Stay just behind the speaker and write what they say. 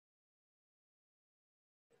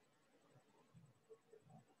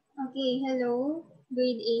Okay, hello,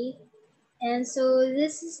 grade 8. And so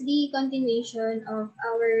this is the continuation of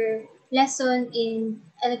our lesson in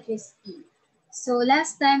electricity. So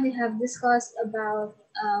last time we have discussed about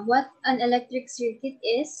what an electric circuit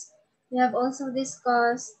is. We have also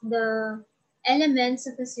discussed the elements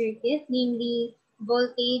of a circuit, namely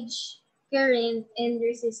voltage, current, and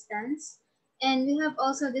resistance. And we have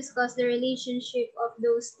also discussed the relationship of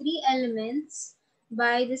those three elements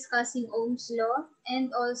by discussing Ohm's law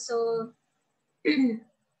and also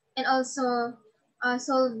and also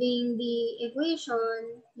solving the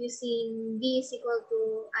equation using V is equal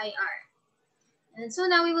to IR. And so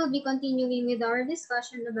now we will be continuing with our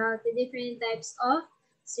discussion about the different types of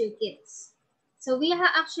circuits. So we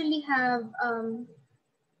actually have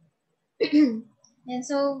and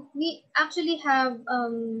so we actually have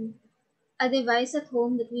a device at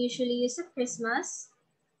home that we usually use at Christmas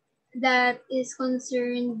that is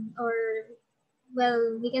concerned, or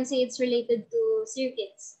well, we can say it's related to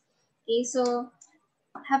circuits. Okay, so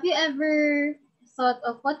have you ever thought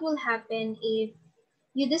of what will happen if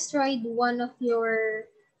you destroyed one of your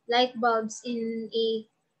light bulbs in a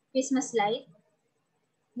Christmas light?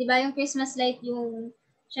 Di ba yung Christmas light yung,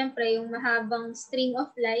 syempre, yung mahabang string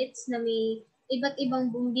of lights na may iba't ibang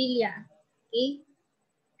bumbilya. Okay?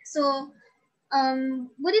 So,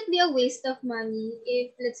 would it be a waste of money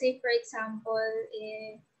if, let's say, for example,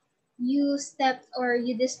 if you stepped or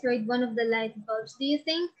you destroyed one of the light bulbs? Do you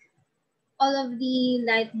think all of the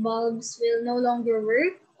light bulbs will no longer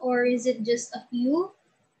work, or is it just a few,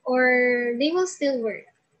 or they will still work,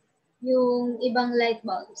 yung ibang light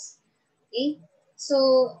bulbs? Okay,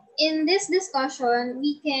 so in this discussion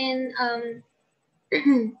we can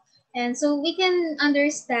and so we can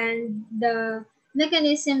understand the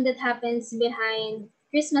mechanism that happens behind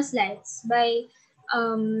Christmas lights by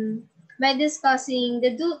discussing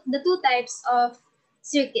the two types of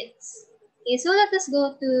circuits. Okay, so let us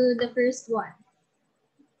go to the first one.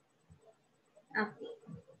 Okay.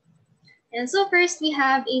 And so first we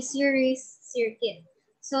have a series circuit.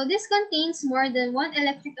 So this contains more than one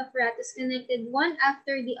electric apparatus connected one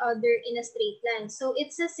after the other in a straight line. So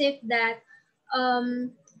it's as if that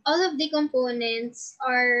all of the components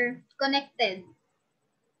are connected.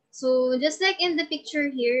 So just like in the picture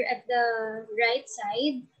here at the right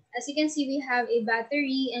side, as you can see, we have a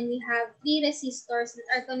battery and we have three resistors that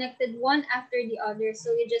are connected one after the other.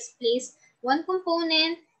 So you just place one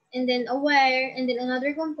component and then a wire and then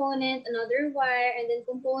another component, another wire, and then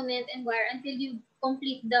component and wire until you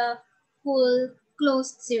complete the full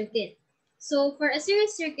closed circuit. So for a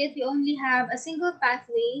series circuit, we only have a single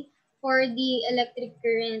pathway for the electric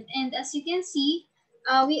current. And as you can see,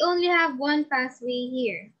 we only have one pathway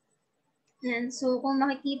here. And so kung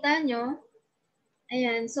makikita nyo,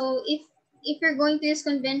 ayan, so if you're going to use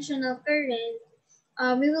conventional current,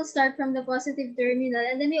 we will start from the positive terminal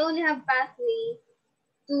and then we only have pathway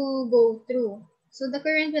to go through. So the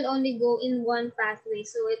current will only go in one pathway.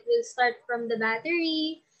 So it will start from the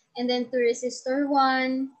battery and then to resistor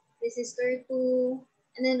 1, resistor 2,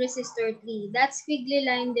 and then resistor 3. That squiggly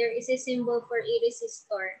line there is a symbol for a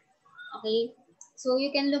resistor. Okay? So you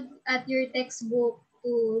can look at your textbook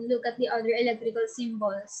to look at the other electrical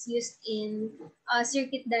symbols used in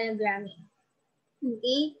circuit diagramming.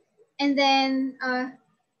 Okay? And then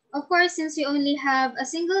of course, since we only have a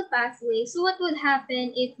single pathway, so what would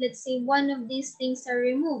happen if, let's say, one of these things are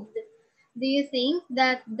removed? Do you think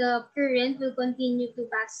that the current will continue to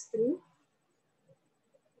pass through?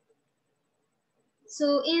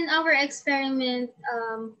 So in our experiment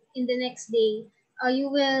in the next day, you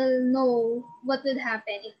will know what would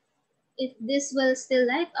happen if this will still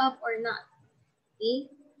light up or not.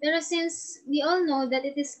 Okay? Pero since we all know that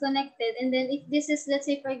it is connected, and then if this is, let's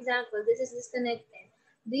say for example, this is disconnected,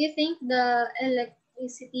 do you think the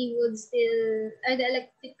electricity would still, or the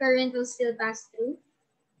electric current will still pass through?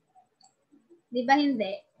 Di ba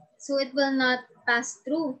hindi? So it will not pass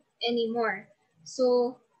through anymore.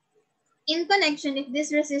 So in connection, if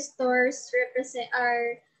these resistors represent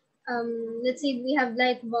are, let's say we have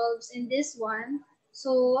light bulbs in this one,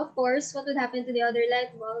 so of course, what would happen to the other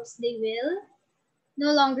light bulbs? They will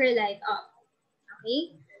no longer light up.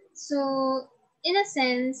 Okay? So, in a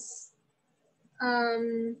sense,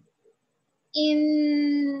 um,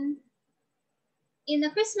 in in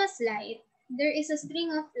a Christmas light, there is a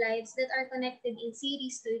string of lights that are connected in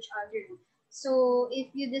series to each other. So, if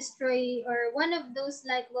you destroy or one of those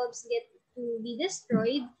light bulbs get to be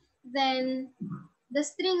destroyed, then the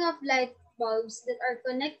string of light bulbs that are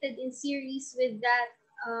connected in series with that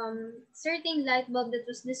certain light bulb that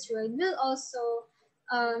was destroyed will also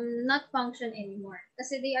not function anymore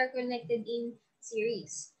kasi they are connected in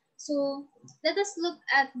series. So let us look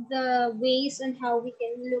at the ways on how we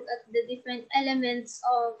can look at the different elements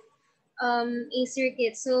of a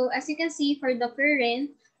circuit. So as you can see for the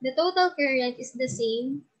current, the total current is the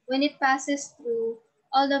same when it passes through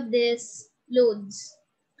all of these loads.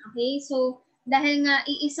 Okay, so dahil nga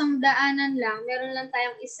iisang daanan lang, meron lang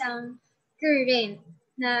tayong isang current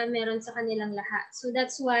na meron sa kanilang lahat. So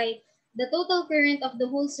that's why the total current of the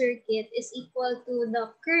whole circuit is equal to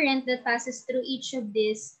the current that passes through each of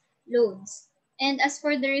these loads. And as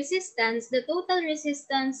for the resistance, the total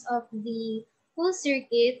resistance of the whole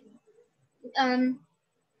circuit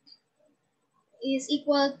is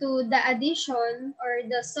equal to the addition or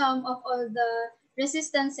the sum of all the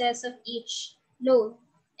resistances of each load.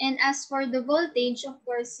 And as for the voltage, of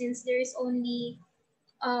course, since there is only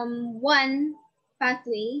one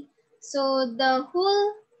pathway, so the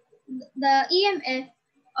EMF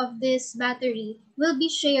of this battery will be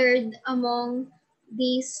shared among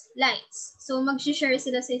these lights. So mag-share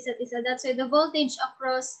sila sa isa't isa. That's why the voltage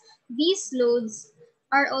across these loads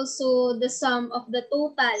are also the sum of the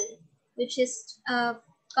total, which is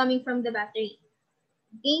coming from the battery.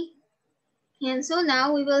 Okay? And so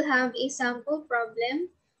now we will have a sample problem.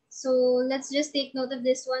 So let's just take note of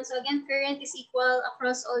this one. So again, current is equal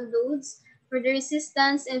across all loads. For the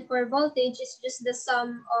resistance and for voltage, it's just the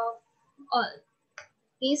sum of all.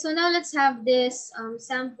 Okay, so now let's have this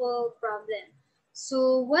sample problem.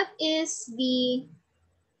 So what is the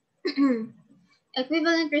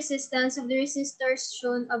equivalent resistance of the resistors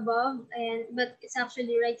shown above, but it's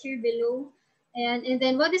actually right here below. And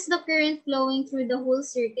then what is the current flowing through the whole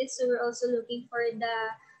circuit? So we're also looking for the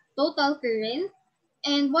total current.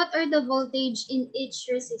 And what are the voltage in each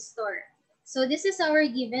resistor? So this is our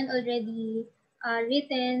given already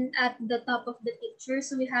written at the top of the picture.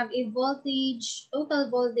 So we have a voltage, total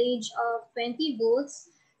voltage of 20 volts.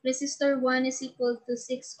 Resistor 1 is equal to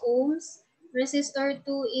 6 ohms. Resistor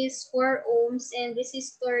 2 is 4 ohms and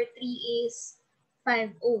resistor 3 is 5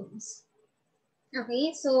 ohms.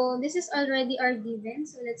 Okay, so this is already our given.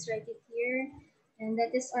 So let's write it here. And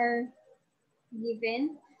that is our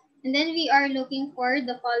given. And then we are looking for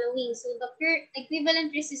the following. So the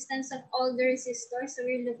equivalent resistance of all the resistors. So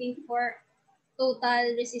we're looking for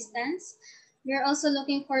total resistance. We're also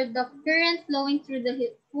looking for the current flowing through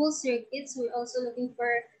the whole circuit. So we're also looking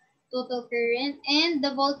for total current and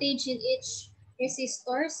the voltage in each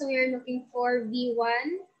resistor. So we are looking for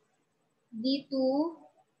V1, V2,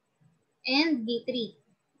 and V3.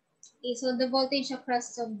 Okay, so the voltage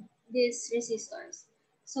across of these resistors.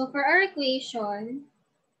 So for our equation,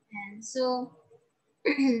 and so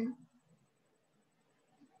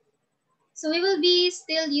so we will be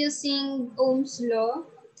still using Ohm's law.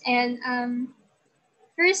 And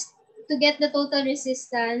first, to get the total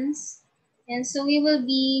resistance, and so we will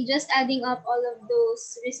be just adding up all of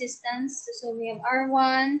those resistance. So we have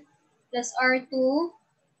R1 plus R2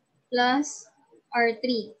 plus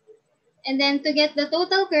R3. And then to get the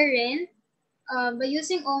total current, by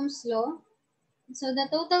using Ohm's law, so the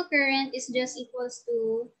total current is just equals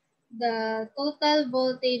to the total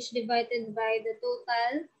voltage divided by the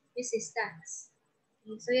total resistance.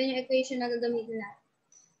 Okay, so yun yung equation na gagamitin natin.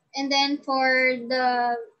 And then for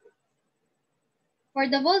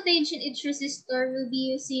the voltage in each resistor, we'll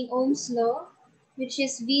be using Ohm's law, which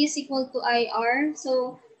is V is equal to IR.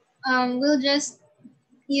 So we'll just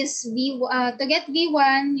use V. To get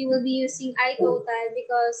V1, you will be using I total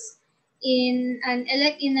because in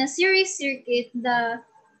a series circuit, the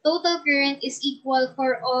total current is equal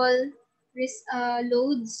for all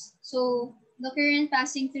loads. So the current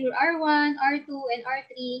passing through R1, R2, and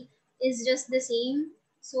R3 is just the same.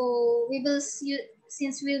 So we will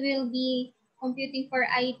since we will be computing for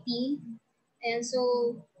IT, and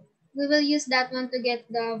so we will use that one to get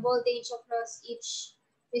the voltage across each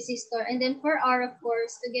resistor. And then for R, of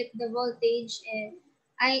course, to get the voltage, and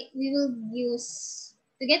we will use,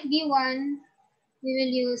 to get V1, we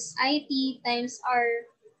will use IT times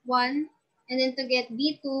R1. And then to get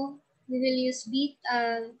V2, we will use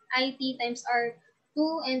IT times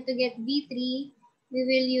R2. And to get V3, we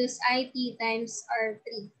will use IT times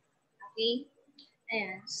R3. Okay?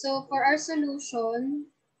 Ayan. So for our solution,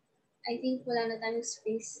 I think wala na tayong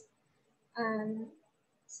space.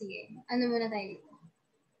 Sige, ano muna tayo dito?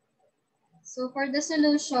 So for the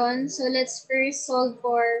solution, so let's first solve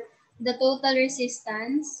for the total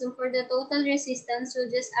resistance. So for the total resistance, we'll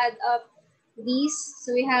just add up these.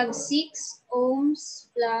 So we have 6 ohms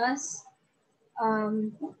plus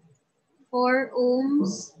 4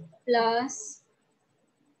 ohms plus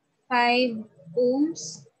 5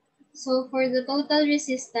 ohms. So for the total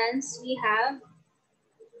resistance, we have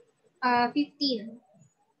 15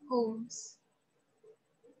 ohms.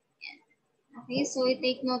 Okay, so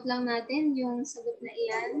i-take note lang natin yung sagot na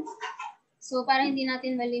iyan. So para hindi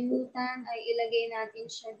natin malimutan, ay ilagay natin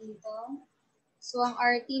siya dito. So ang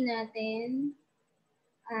RT natin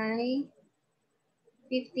ay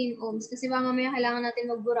 15 ohms. Kasi baka mamaya kailangan natin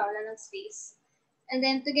magbura, wala ng space. And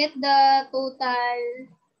then to get the total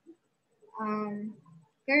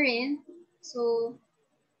current, so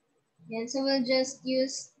yan, so we'll just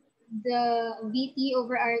use the VT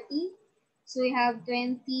over RT. So we have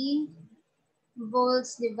 20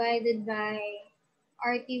 volts divided by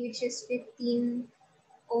RT, which is 15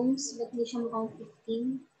 ohms, but hindi siya mukhang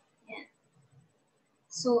 15. Yan.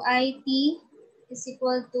 So IT is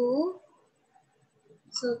equal to,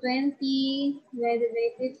 so 20 divided by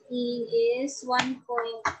 15 is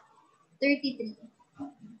 1.33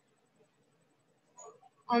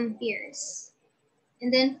 amperes. And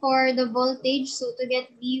then for the voltage, so to get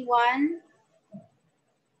V1,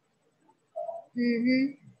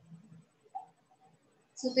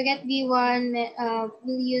 so to get V1,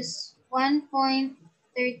 we'll use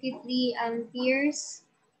 1.33 amperes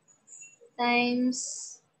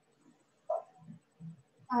times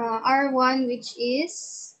R1, which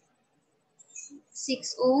is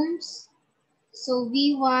 6 ohms. So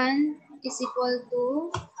V1 is equal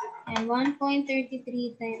to, and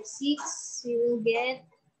 1.33 times 6, we will get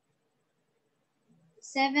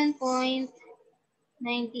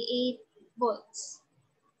 7.98 volts.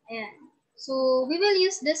 Ayan. So we will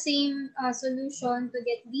use the same solution to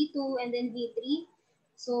get V2 and then V3.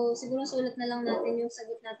 So siguro sulat na lang natin yung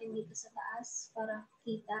sagot natin dito sa taas para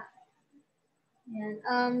kita. Ayan.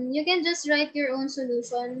 You can just write your own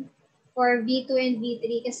solution for V2 and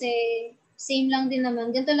V3 kasi same lang din naman.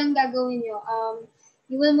 Ganito lang gagawin nyo.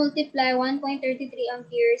 You will multiply 1.33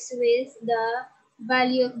 amperes with the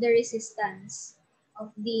value of the resistance of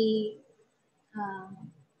the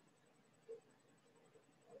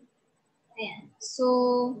ayan.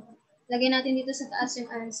 So, lagay natin dito sa taas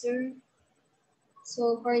yung answer.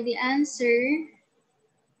 So, for the answer,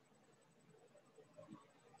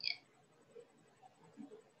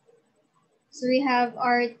 so we have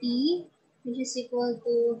RT, which is equal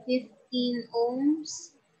to 15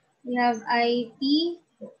 ohms. We have IT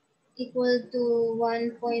equal to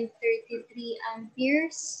 1.33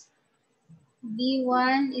 amperes.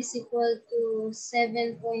 V1 is equal to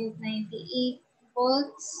 7.98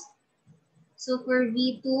 volts. So for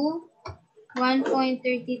V2,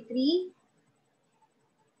 1.33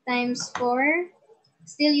 times 4.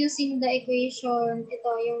 Still using the equation, ito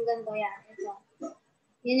yung ganito yan. Ito.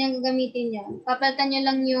 Yan yung gagamitin nyo. Papalitan nyo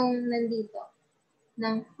lang yung nandito.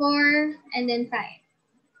 Ng 4 and then 5.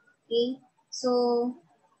 Okay? So,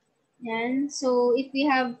 yan. So, if we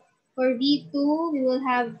have, for V2, we will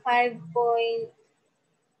have 5.32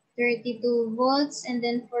 volts. And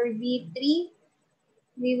then for V3,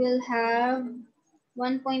 we will have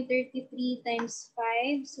 1.33 times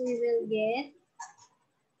 5. So, we will get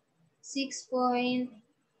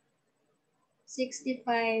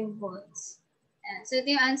 6.65 volts. Ayan. So, ito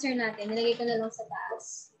yung answer natin. Nilagay ko na lang sa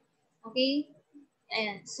taas. Okay?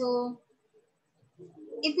 Ayan. So,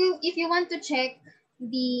 if you want to check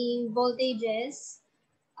the voltages,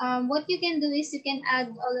 what you can do is you can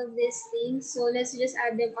add all of these things. So, let's just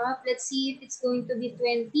add them up. Let's see if it's going to be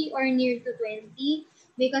 20 or near to 20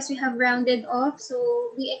 because we have rounded off.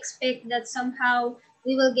 So, we expect that somehow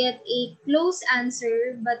we will get a close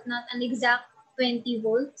answer but not an exact 20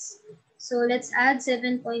 volts. So let's add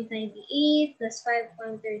 7.98 plus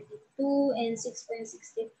 5.32 and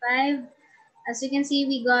 6.65. As you can see,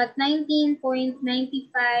 we got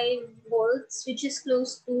 19.95 volts, which is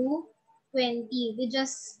close to 20. We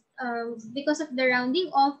just, because of the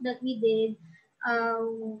rounding off that we did,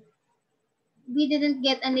 we didn't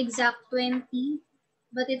get an exact 20,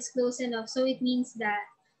 but it's close enough. So it means that,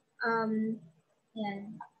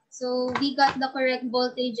 yan. So we got the correct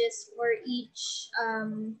voltages for each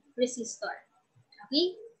resistor.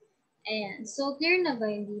 Okay? And so clear na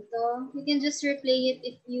ba yun dito? You can just replay it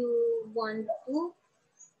if you want to.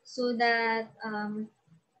 So that,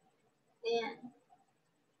 ayan.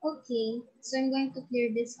 Okay. So I'm going to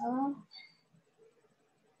clear this off.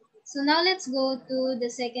 So now let's go to the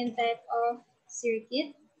second type of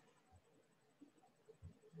circuit.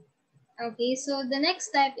 Okay, so the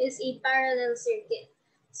next type is a parallel circuit.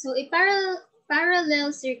 So a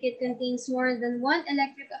parallel circuit contains more than one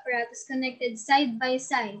electric apparatus connected side by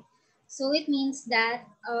side. So it means that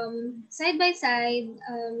side by side,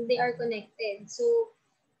 they are connected. So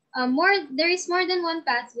there is more than one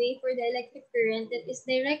pathway for the electric current that is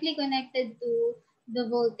directly connected to the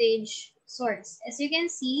voltage source. As you can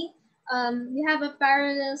see, we have a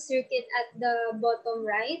parallel circuit at the bottom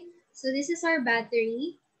right. So this is our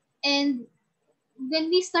battery. And when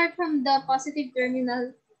we start from the positive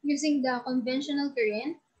terminal using the conventional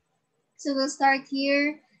current, so we'll start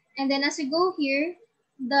here, and then as we go here,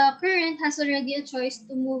 the current has already a choice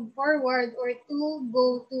to move forward or to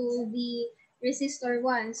go to the resistor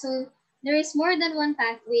 1. So there is more than one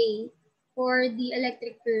pathway for the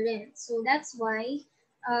electric current. So that's why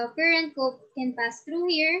current can pass through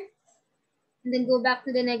here and then go back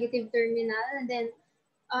to the negative terminal. And then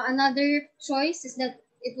another choice is that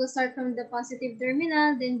it will start from the positive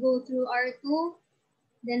terminal, then go through R2,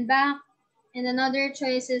 then back. And another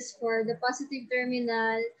choice is for the positive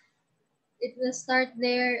terminal, it will start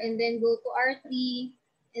there and then go to R3,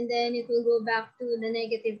 and then it will go back to the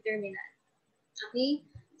negative terminal. Okay?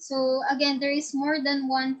 So again, there is more than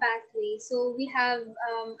one pathway. So we have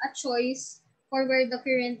a choice for where the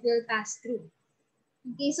current will pass through.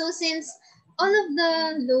 Okay, so since all of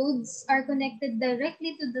the loads are connected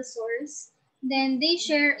directly to the source, then they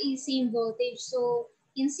share a same voltage. So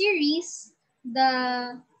in series,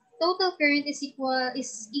 the total current is equal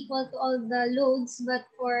to all the loads, but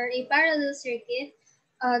for a parallel circuit,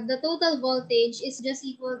 the total voltage is just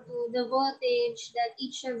equal to the voltage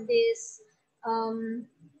um,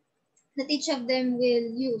 that each of them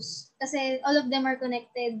will use. Kasi all of them are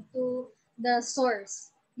connected to the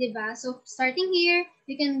source. Diba? So starting here,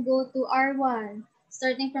 you can go to R1.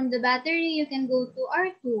 Starting from the battery, you can go to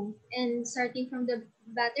R2. And starting from the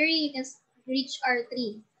battery, you can reach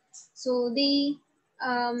R3. So they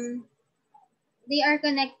are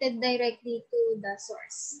connected directly to the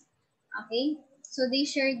source. Okay? So they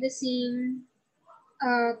share the same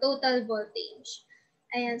total voltage.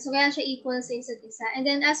 Ayan, so kaya siya equal sa isa't isa. And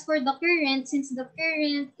then as for the current, since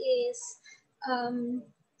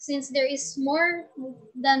there is more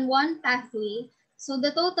than one pathway, so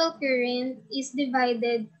the total current is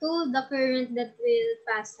divided to the current that will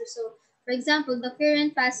pass through. So for example, the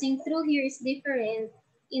current passing through here is different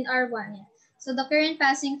in R1. So the current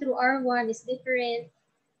passing through R1 is different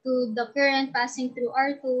to the current passing through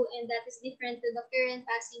R2, and that is different to the current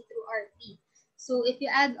passing through RP. So if you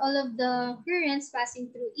add all of the currents passing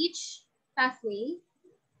through each pathway,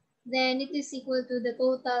 then it is equal to the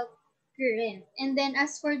total current. And then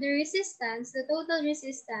as for the resistance, the total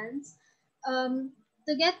resistance,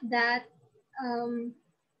 to get that, um,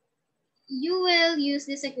 you will use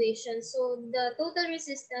this equation. So the total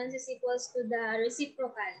resistance is equals to the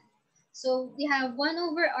reciprocal. So we have 1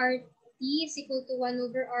 over RT is equal to 1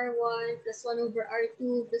 over R1 plus 1 over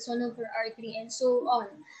R2 plus 1 over R3 and so on.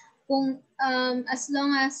 Kung, as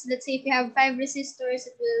long as, let's say if you have 5 resistors,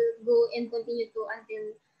 it will go and continue to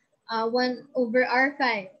until 1 over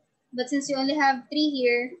R5. But since you only have 3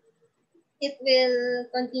 here, it will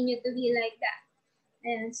continue to be like that.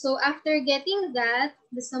 And so after getting that,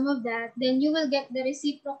 the sum of that, then you will get the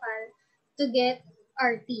reciprocal to get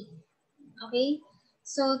RT. Okay?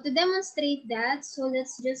 So to demonstrate that, so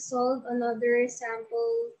let's just solve another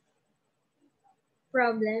sample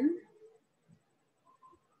problem.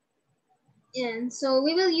 And so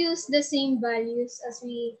we will use the same values as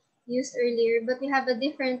we used earlier, but we have a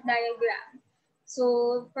different diagram.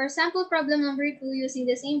 So for sample problem number 2, using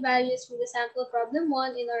the same values from the sample problem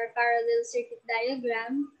 1 in our parallel circuit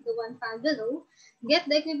diagram, the one found below, get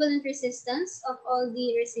the equivalent resistance of all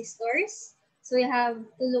the resistors. So we have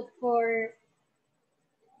to look for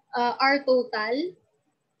R total,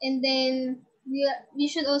 and then we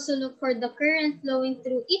should also look for the current flowing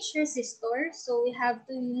through each resistor. So we have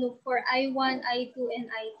to look for I1, I2,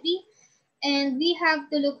 and I3. And we have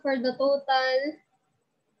to look for the total,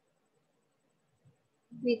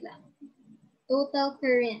 wait lang, total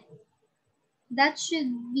current. That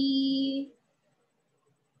should be,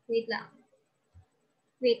 wait lang.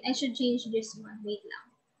 Wait, I should change this one. Wait lang.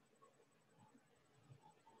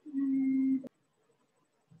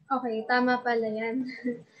 Okay, tama pala yan.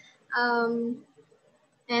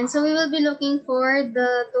 And so we will be looking for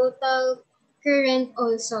the total current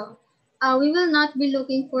also. We will not be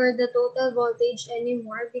looking for the total voltage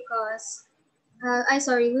anymore because,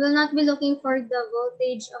 we will not be looking for the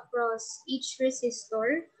voltage across each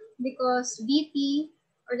resistor because VT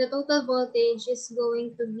or the total voltage is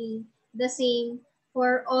going to be the same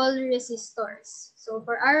for all resistors. So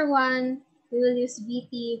for R1, we will use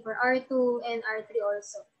VT, for R2 and R3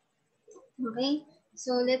 also. Okay,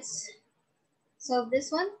 so let's solve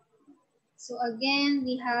this one. So again,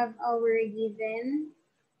 we have our given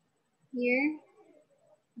here.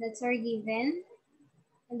 That's our given.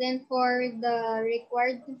 And then for the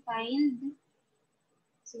required to find,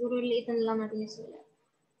 siguro liitan lang natin yung sulat.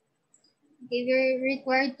 Okay, we're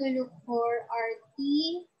required to look for RT.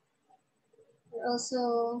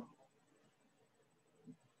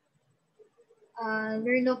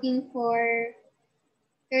 We're looking for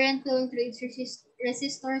current flowing through its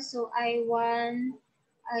resistor. So I1,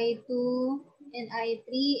 I2, and I3,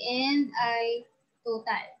 and I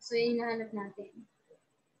total. So yun yung nahanap natin.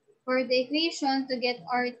 For the equation, to get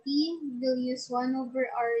RT, we'll use 1 over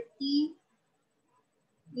RT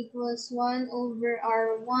equals 1 over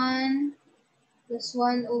R1 plus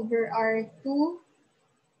 1 over R2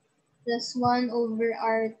 plus 1 over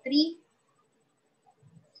R3.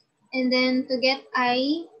 And then to get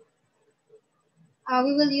I,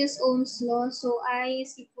 we will use Ohm's law. So I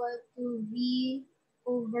is equal to V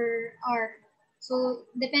over R. So,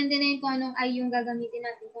 depende na yung kung anong I yung gagamitin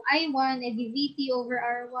natin. Kung I1, edi VT over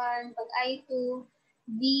R1. Pag I2,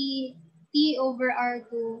 VT over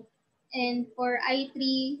R2. And for I3,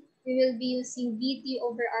 we will be using VT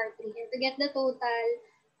over R3. And to get the total,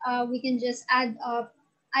 we can just add up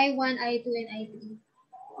I1, I2, and I3.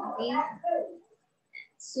 Okay?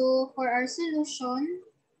 So, for our solution,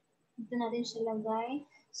 dito natin siya lagay.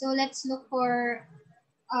 So, let's look for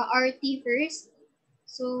RT first.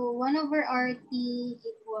 So 1 over RT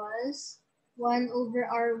equals 1 over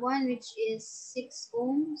R1, which is 6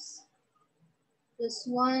 ohms, plus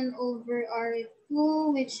 1 over R2,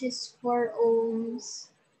 which is 4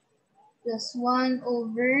 ohms, plus 1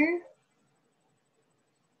 over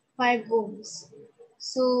 5 ohms.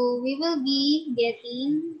 So we will be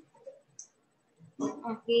getting,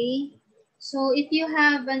 okay, so if you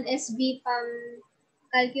have an SB-PAM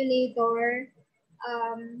calculator,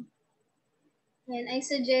 and I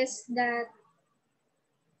suggest that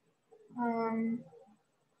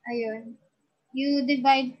ayun, you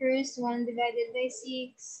divide first 1 divided by 6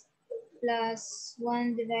 plus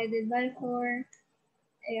 1 divided by 4.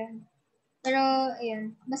 Ayun. Pero,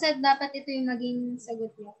 ayun. Basta dapat ito yung maging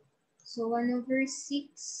sagot niya. So, 1 over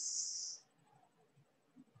 6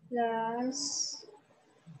 plus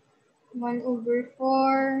 1 over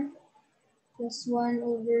 4 plus 1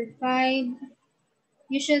 over 5.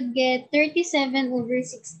 You should get 37 over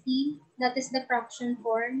 60. That is the fraction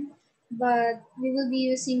form. But we will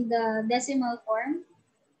be using the decimal form.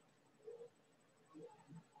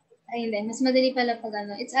 Ay, hindi. Mas madali pala pag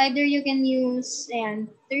ano. It's either you can use,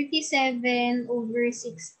 ayan, 37 over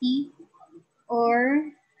 60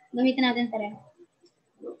 or, gamitin natin pareho,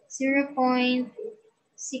 0.62.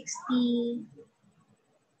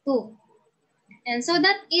 And so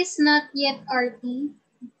that is not yet RT.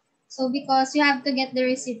 So because you have to get the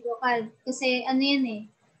reciprocal. Kasi ano yan eh,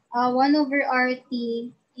 1 over RT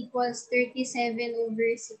equals 37 over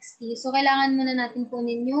 60. So kailangan muna natin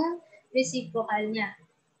kunin yung reciprocal niya.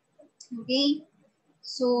 Okay?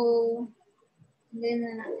 So, then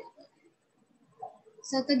na natin.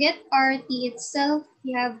 So to get RT itself,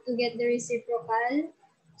 you have to get the reciprocal.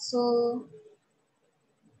 So,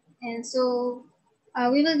 and so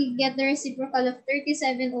we will get the reciprocal of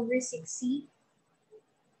 37 over 60.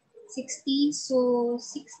 60, so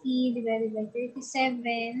 60 divided by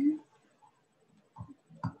 37.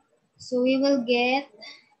 So we will get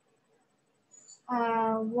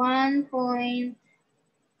 1.62,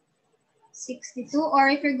 or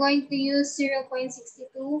if you're going to use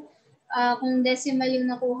 0.62, kung decimal yung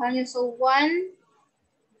nakuha nyo, so 1,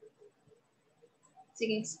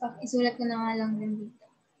 sige, isulat ko na nga lang din dito.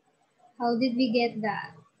 How did we get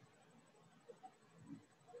that?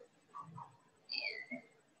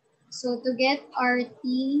 So to get RT,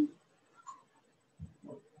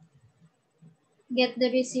 get the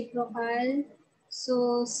reciprocal,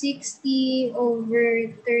 so 60 over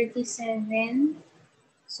 37.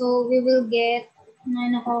 So we will get,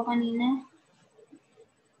 ano ko kanina?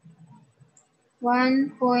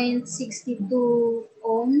 1.62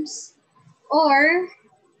 ohms. Or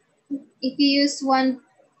if you use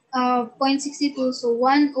 1.62, so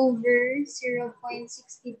 1 over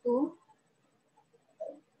 0.62.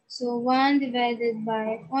 So 1 divided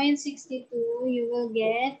by 0.62, you will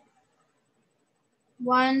get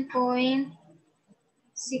 1.61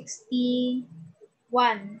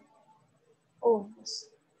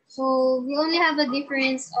 ohms. So we only have a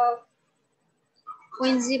difference of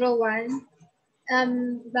 0.01.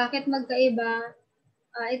 Bakit magkaiba?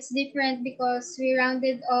 It's different because we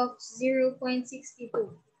rounded off 0.62.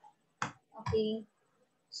 Okay.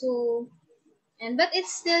 So, but it's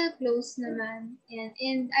still close naman.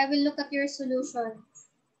 And I will look at your solution.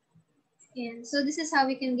 And so this is how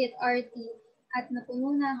we can get RT at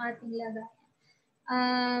napuno na ang ating lagay.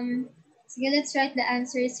 Sige, let's write the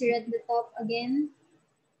answers here at the top again.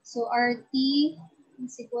 So RT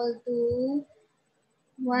is equal to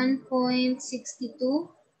 1.62.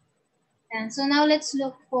 And so now let's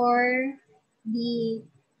look for the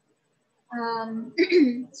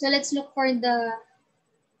so let's look for the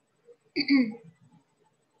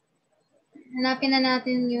Hanapin na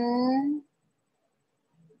natin yung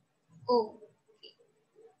O.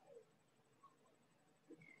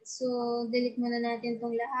 So, delete muna natin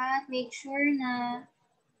itong lahat. Make sure na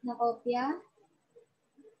nakopya.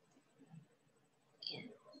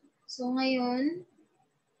 So, ngayon,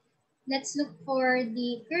 let's look for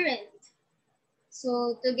the current.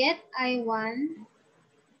 So, to get I1,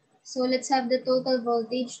 so let's have the total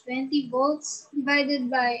voltage, 20 volts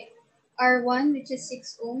divided by R1, which is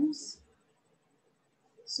 6 ohms.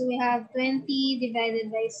 So, we have 20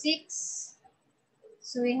 divided by 6.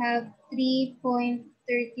 So, we have 3.33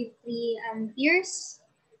 amperes.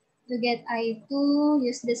 To get I2,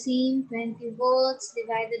 use the same 20 volts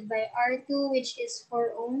divided by R2, which is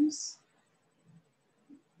 4 ohms.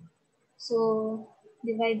 So,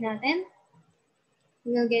 divide natin.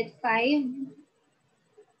 We will get 5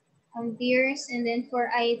 amperes. And then for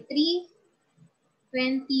I3,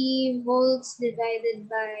 20 volts divided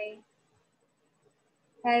by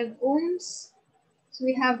 5 ohms. So,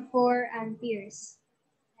 we have 4 amperes.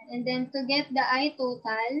 And then to get the I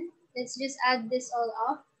total, let's just add this all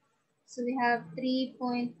up. So we have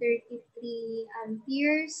 3.33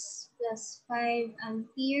 amperes plus 5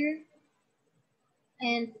 ampere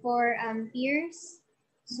and 4 amperes.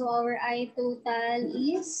 So our I total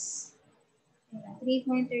is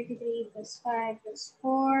 3.33 plus 5 plus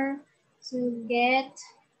 4. So we get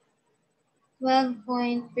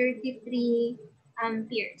 12.33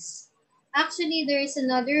 amperes. Actually, there is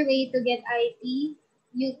another way to get IT.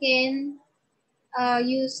 You can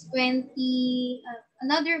use 20,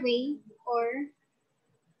 another way, or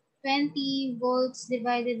 20 volts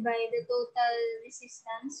divided by the total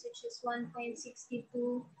resistance, which is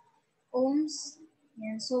 1.62 ohms.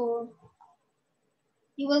 Yeah, so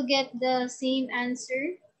you will get the same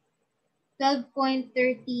answer,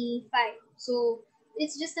 12.35. So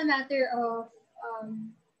it's just a matter of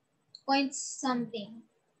point something.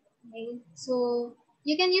 Okay, so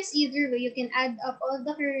you can use either way. You can add up all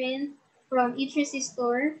the current from each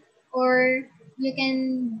resistor, or you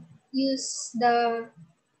can use the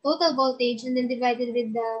total voltage and then divide it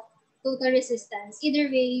with the total resistance. Either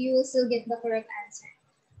way, you will still get the correct answer.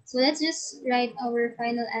 So let's just write our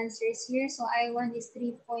final answers here. So I1 is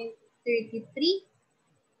 3.33,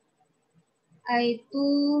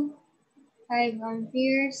 I2 5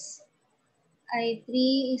 amperes,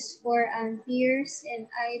 I3 is 4 amperes, and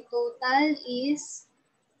I total is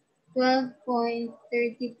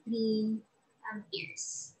 12.33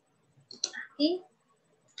 amperes. Okay,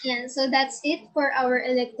 yeah, so that's it for our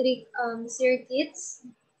electric circuits.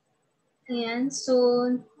 And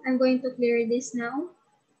so I'm going to clear this now.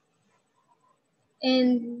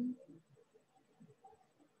 And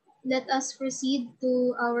let us proceed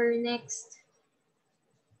to our next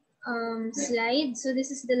slide. So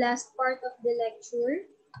this is the last part of the lecture.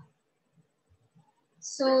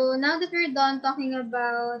 So now that we're done talking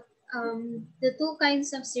about the two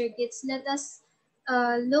kinds of circuits, let us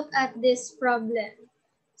look at this problem.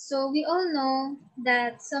 So we all know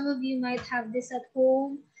that some of you might have this at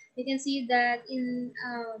home. You can see that in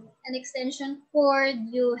an extension cord,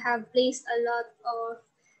 you have placed a lot of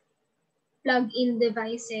plug-in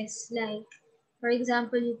devices. Like, for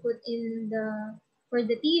example, you put in for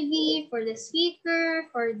the TV, for the speaker,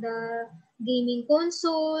 for the gaming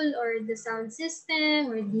console, or the sound system,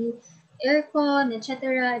 or the aircon,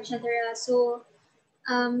 etc., etc. So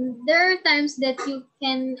there are times that you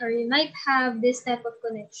can, or you might have this type of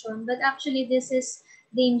connection, but actually this is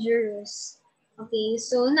dangerous. Okay,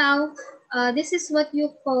 so now this is what you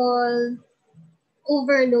call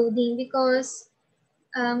overloading, because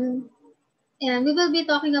um, and we will be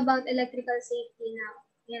talking about electrical safety now.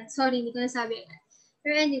 Yeah, sorry, hindi ko nasabi.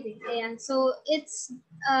 But anyway, ayan. So it's,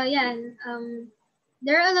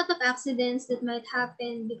 there are a lot of accidents that might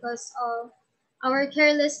happen because of our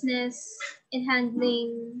carelessness in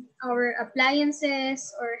handling our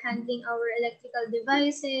appliances or handling our electrical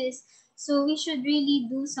devices. So we should really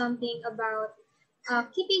do something about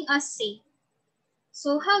keeping us safe.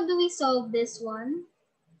 So how do we solve this one?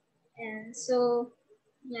 And so,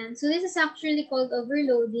 yeah, so this is actually called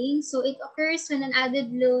overloading. So it occurs when an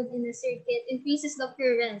added load in a circuit increases the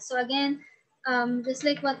current. So again, just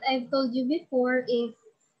like what I've told you before, if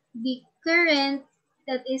the current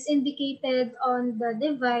that is indicated on the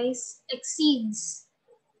device exceeds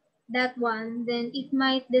that one, then it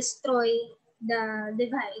might destroy the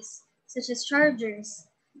device, such as chargers.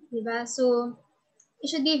 Diba? So you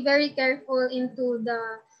should be very careful into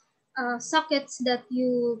the sockets that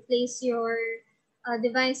you place your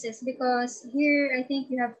devices, because here I think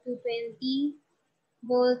you have 220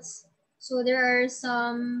 volts. So there are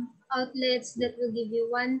some outlets that will give you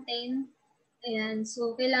 110. Ayan,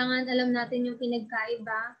 so kailangan alam natin yung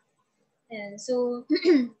pinagkaiba. Ayan, so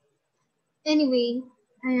anyway,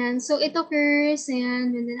 ayan, so it occurs,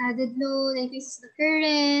 and then added load increases the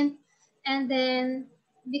current, and then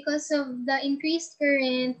because of the increased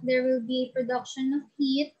current, there will be production of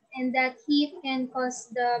heat, and that heat can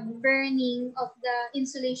cause the burning of the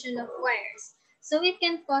insulation of wires. So it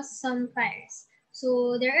can cause some fires.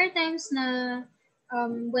 So there are times na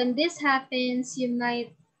when this happens, you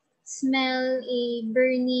might smell a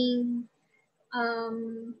burning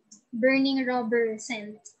rubber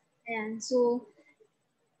scent. And so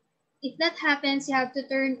if that happens, you have to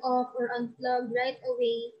turn off or unplug right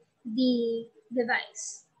away the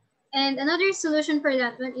device. And another solution for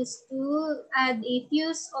that one is to add a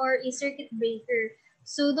fuse or a circuit breaker.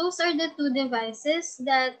 So those are the two devices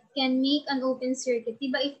that can make an open circuit.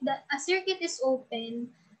 But if a circuit is open,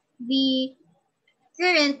 the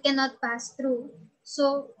current cannot pass through.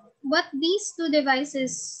 So what these two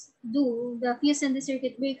devices do, the fuse and the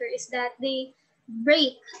circuit breaker, is that they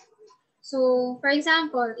break. So for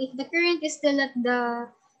example, if the current is still at the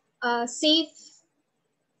safe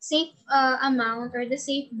amount or the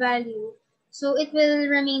safe value, so it will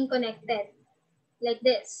remain connected like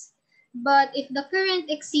this. But if the current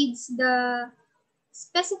exceeds the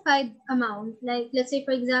specified amount, like let's say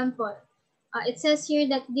for example, it says here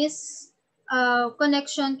that this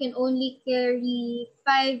connection can only carry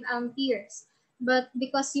 5 amperes. But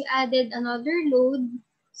because you added another load,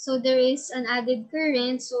 so there is an added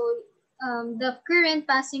current, so the current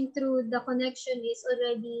passing through the connection is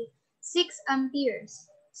already 6 amperes.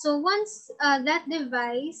 So once that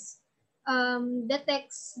device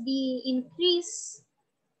detects the increase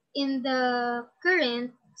in the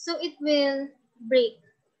current, so it will break.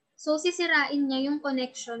 So sisirain niya yung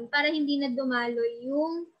connection para hindi na dumaloy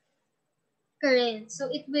yung current. So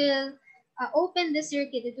it will open the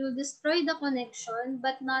circuit. It will destroy the connection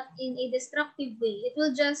but not in a destructive way. It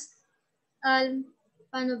will just,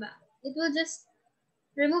 paano ba? It will just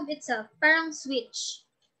remove itself. Parang switch.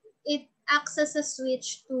 It acts as a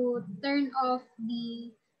switch to turn off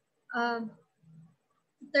the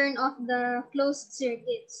closed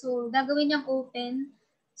circuit. So, gagawin niyang open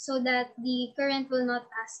so that the current will not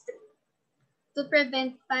pass through to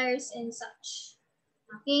prevent fires and such.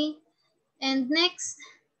 Okay? And next,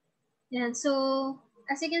 yan. So,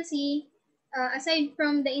 as you can see, aside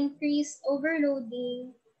from the increased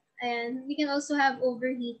overloading, and we can also have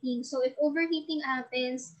overheating. So, if overheating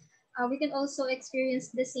happens, we can also experience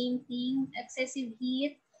the same thing, excessive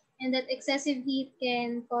heat, and that excessive heat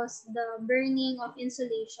can cause the burning of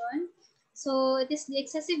insulation. So, it is the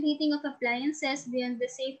excessive heating of appliances beyond the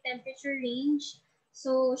safe temperature range.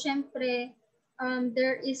 So, syempre,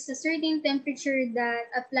 there is a certain temperature that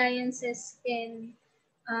appliances can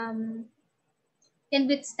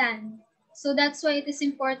withstand. So that's why it is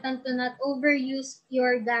important to not overuse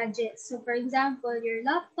your gadgets. So for example, your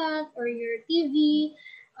laptop or your TV,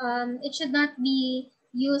 it should not be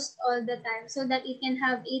used all the time so that it can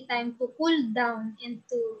have a time to cool down and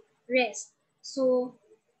to rest. So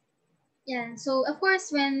yeah, so of course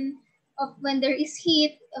when there is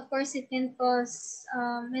heat, of course it can cause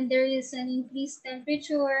when there is an increased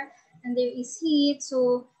temperature and there is heat,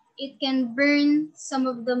 so it can burn some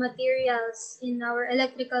of the materials in our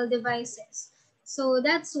electrical devices. So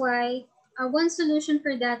that's why one solution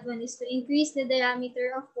for that one is to increase the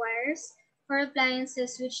diameter of wires for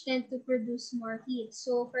appliances which tend to produce more heat.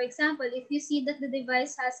 So for example, if you see that the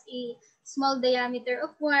device has a small diameter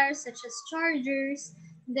of wires such as chargers,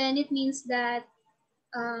 then it means that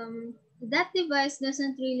that device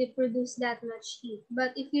doesn't really produce that much heat.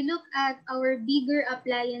 But if you look at our bigger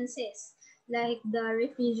appliances, like the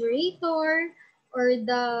refrigerator or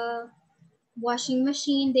the washing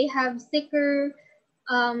machine, they have thicker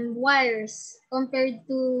wires compared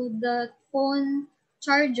to the phone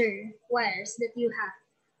charger wires that you have.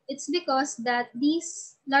 It's because that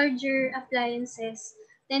these larger appliances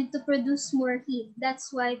tend to produce more heat.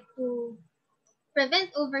 That's why to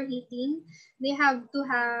prevent overheating, they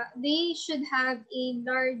should have a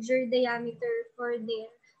larger diameter for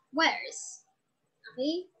their wires.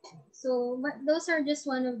 Okay? So those are just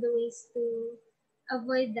one of the ways to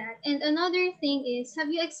avoid that. And another thing is, have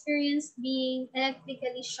you experienced being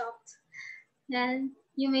electrically shocked? Yan,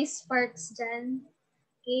 yung may sparks dyan.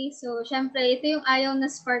 Okay, so syempre, ito yung ayaw na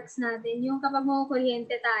sparks natin, yung kapag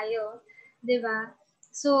makukuryente tayo, di ba?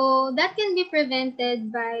 So that can be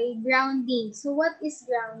prevented by grounding. So what is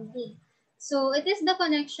grounding? So it is the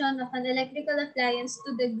connection of an electrical appliance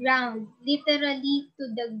to the ground, literally to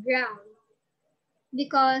the ground.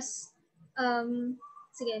 Because,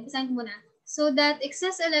 sige, basahin ko muna. so that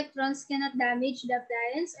excess electrons cannot damage the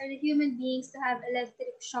appliance or the human beings to have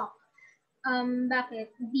electric shock.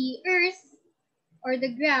 Bakit? The earth or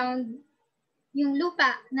the ground, yung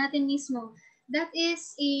lupa natin mismo, that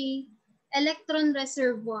is a electron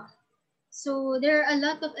reservoir. So there are a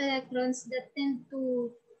lot of electrons that tend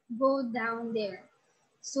to go down there.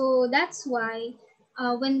 So that's why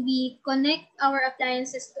when we connect our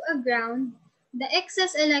appliances to a ground, the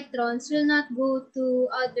excess electrons will not go to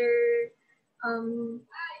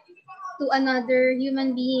another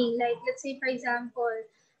human being. Like let's say for example,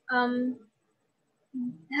 um,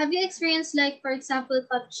 have you experienced like for example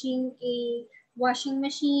touching a washing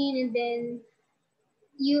machine and then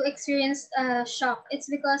you experienced a shock? It's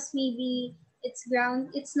because maybe it's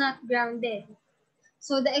not grounded.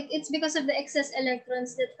 So it's because of the excess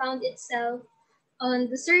electrons that found itself on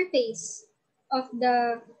the surface of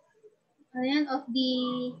the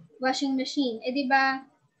washing machine. Eh di ba,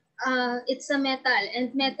 it's a metal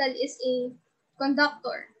and metal is a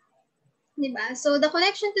conductor. Di ba? So the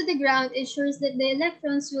connection to the ground ensures that the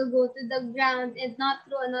electrons will go to the ground and not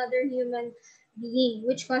through another human being,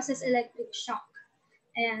 which causes electric shock.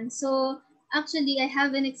 And so actually I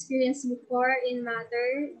have an experience before in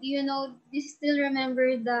matter. Do you still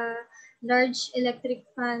remember the large electric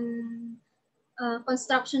fan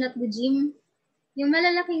construction at the gym? Yung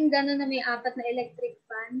malalaking gano'n na may 4 na electric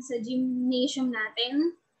fan sa gymnasium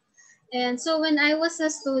natin. And so when I was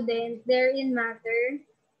a student there in matter,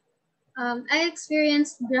 I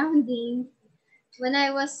experienced grounding when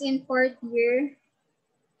I was in 4th year.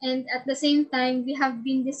 And at the same time, we have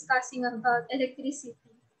been discussing about electricity.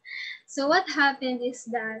 So what happened is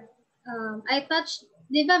that I touched,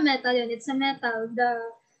 di ba metal yun? It's a metal.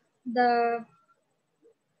 The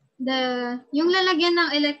yung lalagyan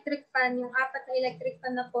ng electric fan, yung 4 na electric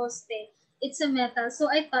fan na poste, it's a metal. So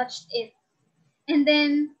I touched it. And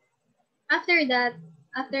then, after that,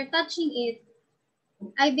 after touching it,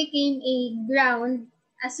 I became a ground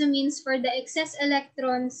as a means for the excess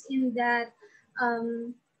electrons in that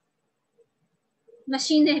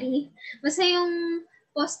machinery. Basta yung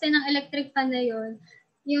poste ng electric fan na yun,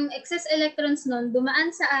 yung excess electrons nun,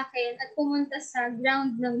 dumaan sa akin at pumunta sa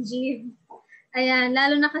ground ng gym. Ayan,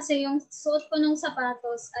 lalo na kasi yung suot ko ng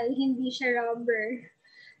sapatos ay hindi siya rubber.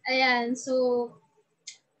 Ayan, so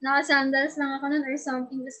naka-sandals lang ako nun or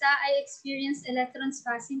something. Basta I experienced electrons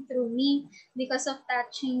passing through me because of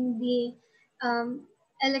touching the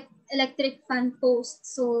electric fan post.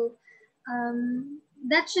 So,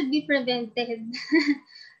 that should be prevented.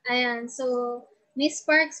 Ayan, so may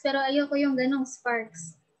sparks pero ayoko yung ganong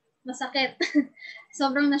sparks. Masakit.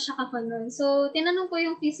 Sobrang na-shock ako nun. So, tinanong ko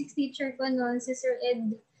yung physics teacher ko nun, si Sir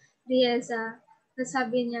Ed Rieza.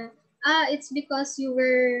 Sabi niya, it's because you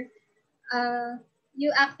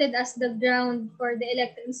acted as the ground for the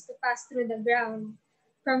electrons to pass through the ground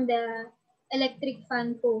from the electric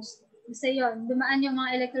fan post. Kasi yun, dumaan yung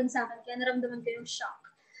mga electrons sa akin, kaya naramdaman ko yung shock.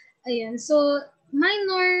 Ayun. So,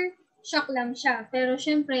 minor shock lang siya. Pero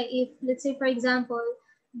syempre, if, let's say for example,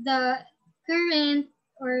 the current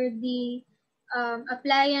or the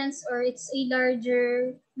appliance or it's a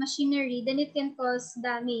larger machinery, then it can cause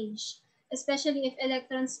damage, especially if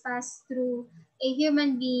electrons pass through a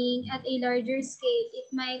human being at a larger scale. It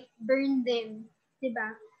might burn them,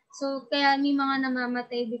 diba? So, kaya may mga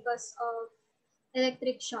namamatay because of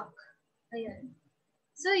electric shock. Ayun.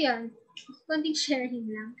 So, yun. Konting sharing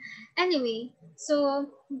lang. Anyway, so,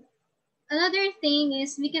 another thing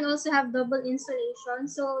is we can also have double insulation.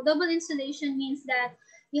 So, double insulation means that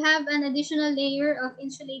you have an additional layer of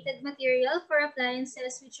insulated material for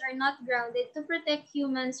appliances which are not grounded to protect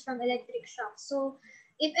humans from electric shock. So,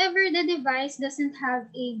 if ever the device doesn't have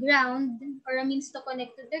a ground or a means to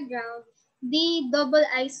connect to the ground, they double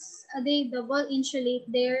insulate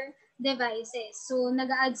their devices. So,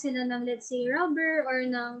 nag-a-add sila ng, let's say, rubber or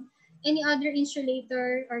ng any other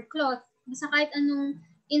insulator or cloth. Basta kahit anong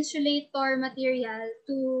insulator material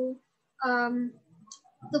to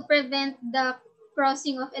prevent the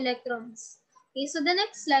crossing of electrons. Okay, so the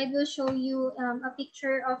next slide will show you a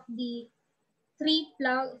picture of the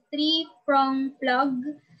three-prong plug.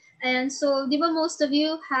 And so, di ba most of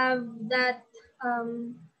you have that,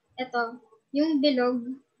 ito, yung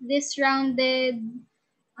bilog, this rounded,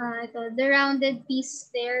 the rounded piece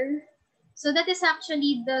there. So that is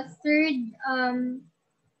actually the third,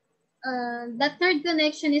 that third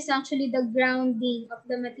connection is actually the grounding of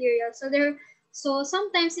the material. So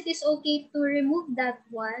sometimes it is okay to remove that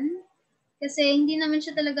one kasi hindi naman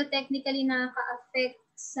siya talaga technically nakaka-affect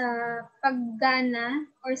sa paggana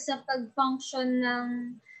or sa pag-function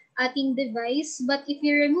ng ating device. But if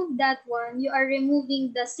you remove that one, you are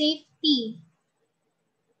removing the safety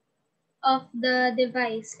of the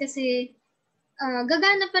device. Kasi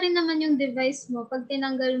gagana pa rin naman yung device mo pag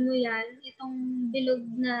tinanggal mo yan, itong bilog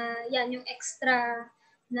na yan, yung extra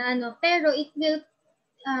na ano. Pero it will,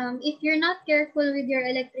 if you're not careful with your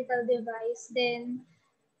electrical device, then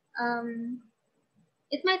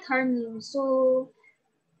it might harm you. So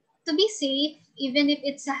to be safe, even if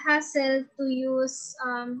it's a hassle to use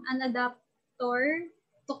an adapter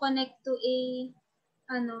to connect to a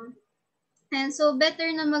ano, and so better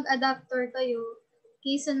na mag-adapter kayo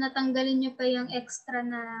kaysa natanggalin nyo pa yung extra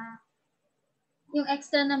na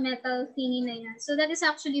metal thingy na yan. So that is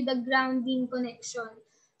actually the grounding connection.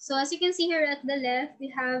 So as you can see here at the left, we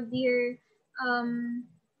have your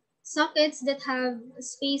sockets that have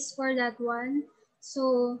space for that one.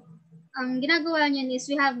 So ang ginagawa niyan is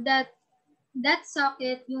we have that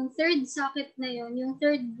socket, yung third socket na yon, yung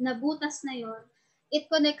third na butas na yon, it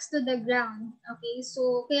connects to the ground. Okay?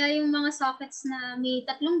 So, kaya yung mga sockets na may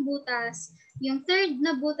tatlong butas, yung third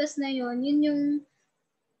na butas na yon, yun yung,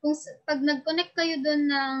 kung pag nag-connect kayo doon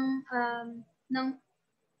ng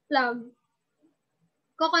plug,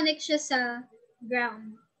 ko-connect siya sa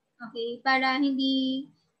ground. Okay? Para hindi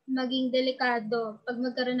maging delikado pag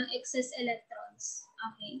magkaroon ng excess electrons.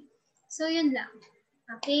 Okay? So, yun lang.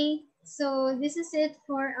 Okay? So, this is it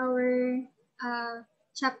for our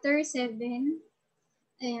chapter 7.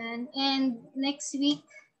 And next week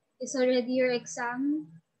is already your exam.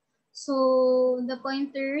 So, the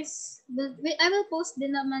pointers, I will post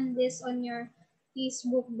din naman this on your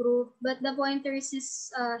Facebook group, but the pointers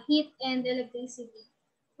is heat and electricity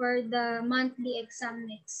for the monthly exam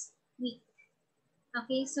next week.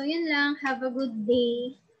 Okay, so yun lang. Have a good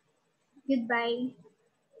day. Goodbye.